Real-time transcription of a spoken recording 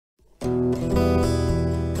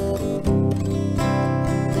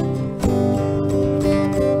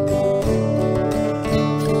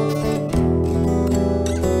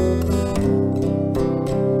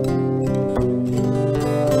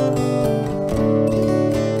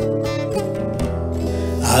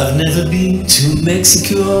I've never been to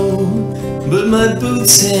Mexico, but my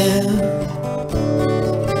boots have.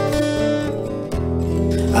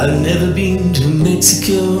 I've never been to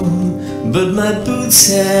Mexico, but my boots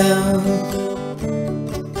have.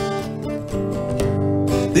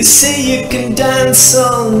 They say you can dance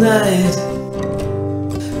all night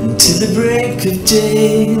until the break of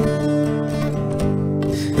day.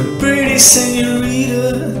 A pretty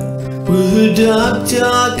senorita with her dark,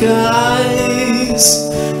 dark eyes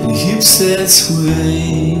and hips that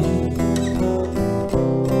sway.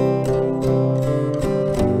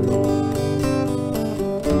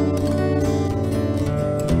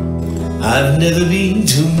 I've never been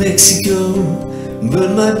to Mexico, but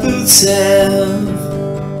my boots have.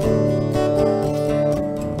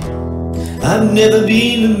 I've never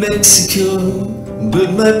been to Mexico,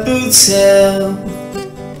 but my boots have.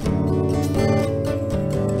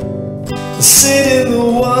 I sit in the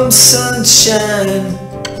warm sunshine,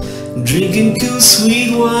 drinking cool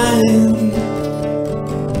sweet wine.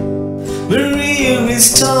 Maria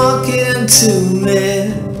is talking to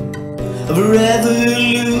me of a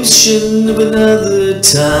revolution of another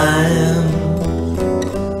time.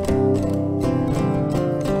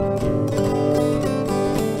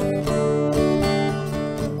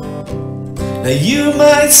 Now you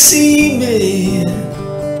might see me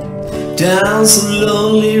down some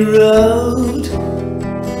lonely road,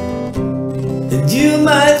 and you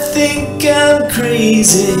might think I'm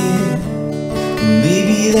crazy.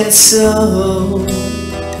 Maybe that's so.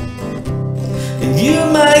 And you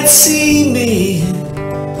might see me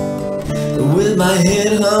with my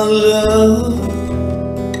head hung low,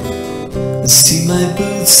 and see my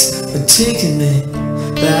boots are taking me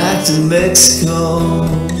back to Mexico.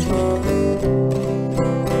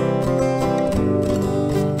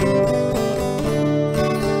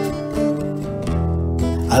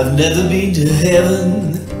 I've never been to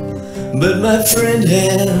heaven, but my friend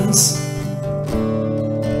has.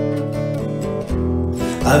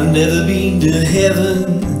 I've never been to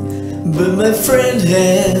heaven, but my friend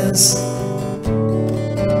has.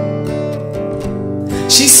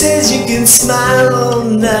 She says you can smile all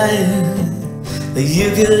night,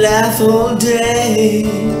 you can laugh all day.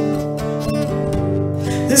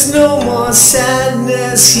 There's no more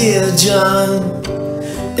sadness here, John.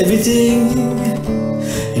 Everything's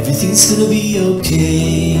gonna be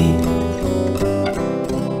okay.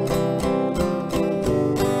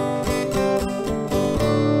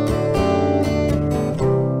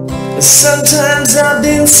 Sometimes I've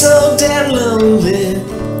been so damn lonely, I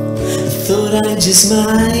thought I just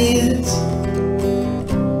might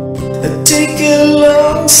take a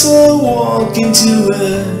long slow walk into a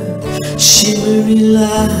shimmering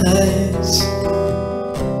light.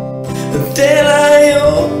 And then I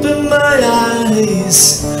open my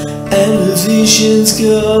eyes and the visions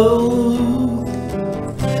go.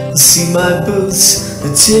 I see my boots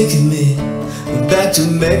are taking me back to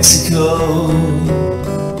Mexico.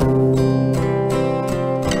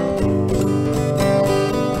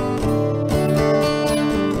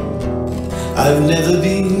 I've never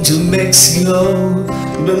been to Mexico,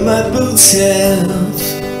 but my boots have.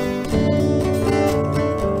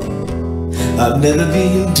 I've never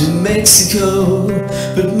been to Mexico,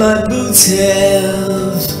 but my boots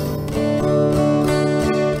have.